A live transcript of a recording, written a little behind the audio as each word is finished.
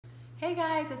Hey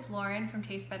guys, it's Lauren from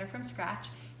Taste Better from Scratch,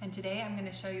 and today I'm going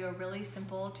to show you a really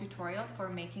simple tutorial for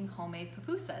making homemade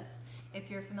pupusas. If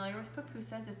you're familiar with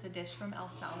pupusas, it's a dish from El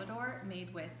Salvador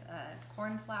made with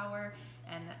corn flour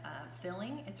and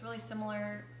filling. It's really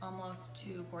similar almost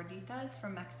to gorditas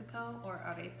from Mexico or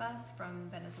arepas from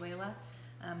Venezuela.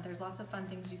 There's lots of fun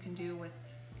things you can do with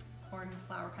corn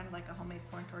flour, kind of like a homemade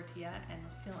corn tortilla, and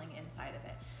filling inside of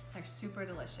it. They're super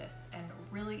delicious and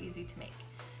really easy to make.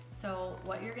 So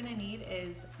what you're gonna need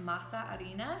is masa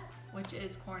harina, which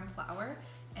is corn flour,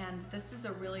 and this is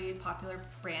a really popular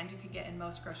brand you could get in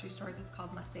most grocery stores. It's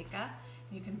called Maseca.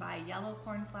 You can buy yellow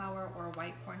corn flour or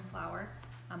white corn flour.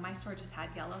 My store just had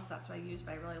yellow, so that's what I use,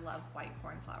 but I really love white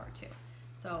corn flour too.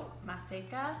 So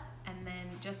Maseca, and then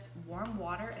just warm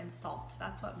water and salt.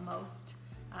 That's what most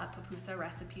pupusa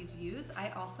recipes use. I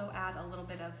also add a little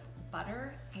bit of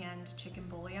butter and chicken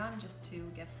bouillon just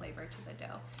to give flavor to the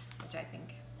dough, which I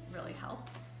think really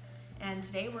helps. And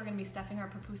today we're going to be stuffing our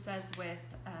pupusas with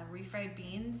refried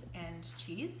beans and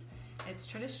cheese. It's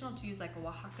traditional to use like a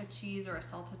Oaxaca cheese or a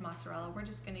salted mozzarella. We're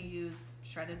just going to use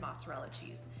shredded mozzarella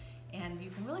cheese. And you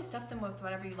can really stuff them with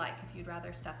whatever you like. If you'd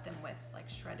rather stuff them with like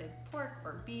shredded pork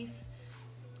or beef,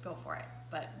 go for it.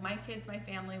 But my kids, my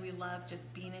family, we love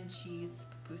just bean and cheese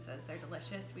pupusas. They're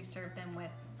delicious. We serve them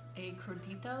with a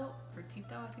crudito,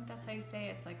 I think that's how you say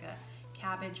it. It's like a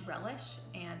cabbage relish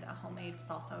and a homemade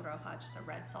salsa roja, just a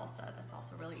red salsa that's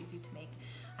also really easy to make.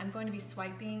 I'm going to be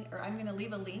I'm going to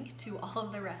leave a link to all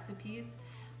of the recipes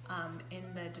in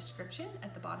the description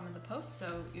at the bottom of the post,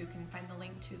 so you can find the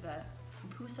link to the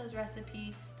pupusas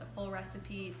recipe, the full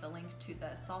recipe, the link to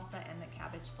the salsa and the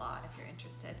cabbage slaw if you're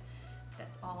interested.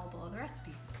 That's all below the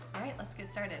recipe. All right, let's get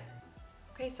started.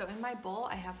 Okay, so in my bowl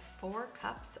I have 4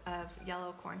 cups of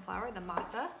yellow corn flour, the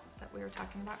masa that we were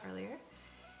talking about earlier.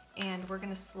 And we're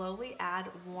gonna slowly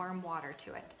add warm water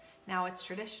to it. Now it's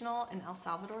traditional in El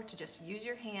Salvador to just use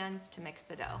your hands to mix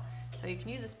the dough. So you can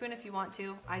use a spoon if you want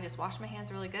to. I just wash my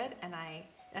hands really good, and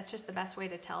that's just the best way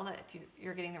to tell that if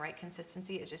you're getting the right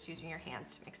consistency, is just using your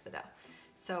hands to mix the dough.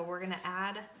 So we're gonna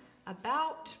add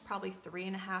about probably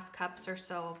 3.5 cups or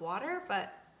so of water,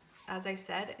 but as I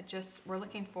said, we're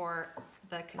looking for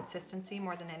the consistency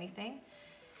more than anything.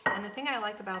 And the thing I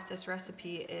like about this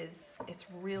recipe is it's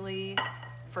really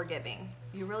forgiving.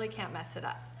 You really can't mess it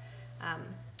up.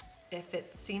 If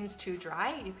it seems too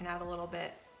dry, you can add a little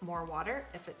bit more water.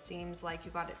 If it seems like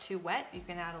you got it too wet, you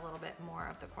can add a little bit more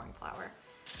of the corn flour.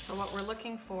 So what we're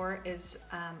looking for is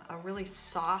a really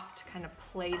soft kind of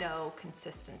Play-Doh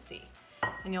consistency.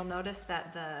 And you'll notice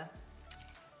that the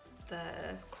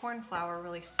corn flour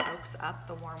really soaks up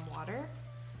the warm water.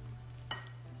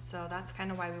 So that's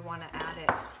kind of why we want to add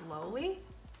it slowly,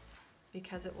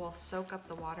 because it will soak up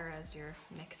the water as you're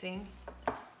mixing.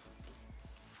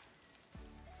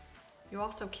 You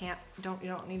also you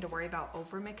don't need to worry about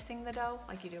over mixing the dough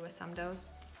like you do with some doughs.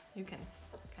 You can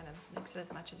kind of mix it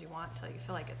as much as you want until you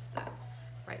feel like it's the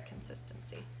right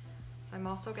consistency. I'm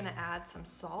also going to add some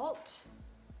salt,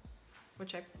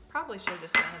 which I probably should have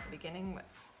just done at the beginning, but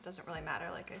it doesn't really matter.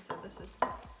 Like I said, this is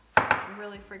a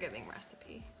really forgiving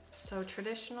recipe. So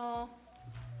traditional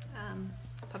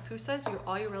pupusas,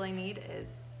 all you really need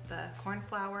is the corn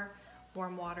flour,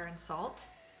 warm water, and salt.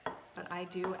 But I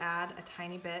do add a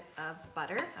tiny bit of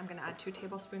butter. I'm gonna add 2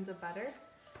 tablespoons of butter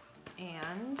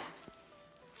and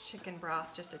chicken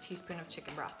broth, just a teaspoon of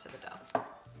chicken broth to the dough.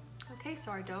 Okay, so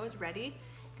our dough is ready.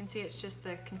 You can see it's just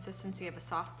the consistency of a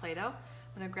soft Play-Doh.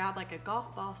 I'm gonna grab like a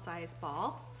golf ball size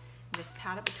ball and just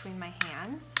pat it between my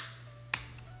hands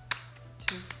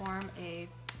to form a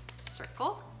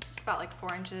circle, just about like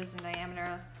 4 inches in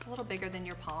diameter, a little bigger than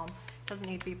your palm. Doesn't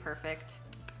need to be perfect.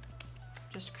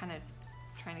 Just kind of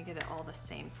trying to get it all the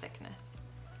same thickness.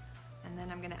 And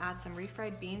then I'm gonna add some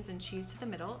refried beans and cheese to the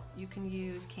middle. You can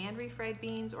use canned refried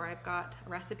beans, or I've got a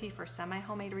recipe for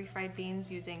semi-homemade refried beans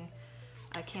using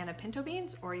a can of pinto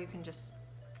beans, or you can just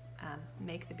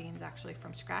make the beans actually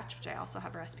from scratch, which I also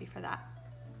have a recipe for that.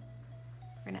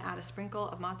 We're gonna add a sprinkle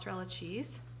of mozzarella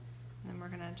cheese, and then we're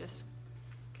gonna just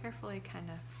carefully kind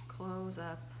of close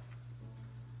up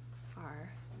our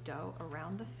dough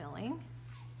around the filling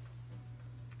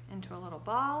into a little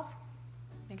ball.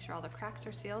 Make sure all the cracks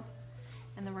are sealed.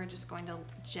 And then we're just going to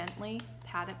gently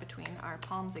pat it between our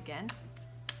palms again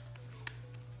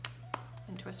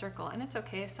into a circle. And it's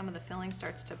okay if some of the filling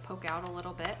starts to poke out a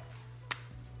little bit,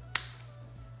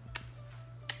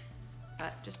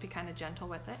 but just be kind of gentle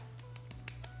with it.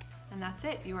 And that's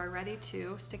it. You are ready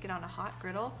to stick it on a hot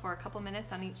griddle for a couple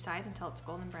minutes on each side until it's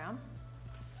golden brown.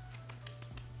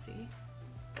 Let's see.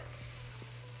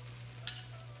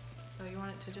 So you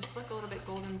want it to just look a little bit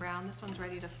golden brown. This one's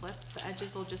ready to flip. The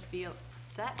edges will just be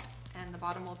set and the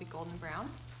bottom will be golden brown.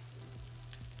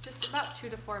 Just about 2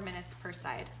 to 4 minutes per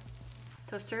side.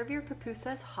 So serve your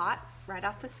pupusas hot right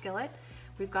off the skillet.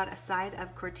 We've got a side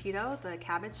of curtido, the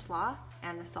cabbage slaw,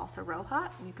 and the salsa roja,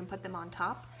 and you can put them on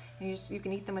top. And you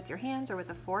can eat them with your hands or with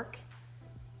a fork.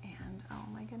 And oh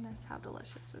my goodness, how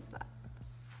delicious is that?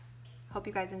 Hope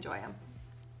you guys enjoy them.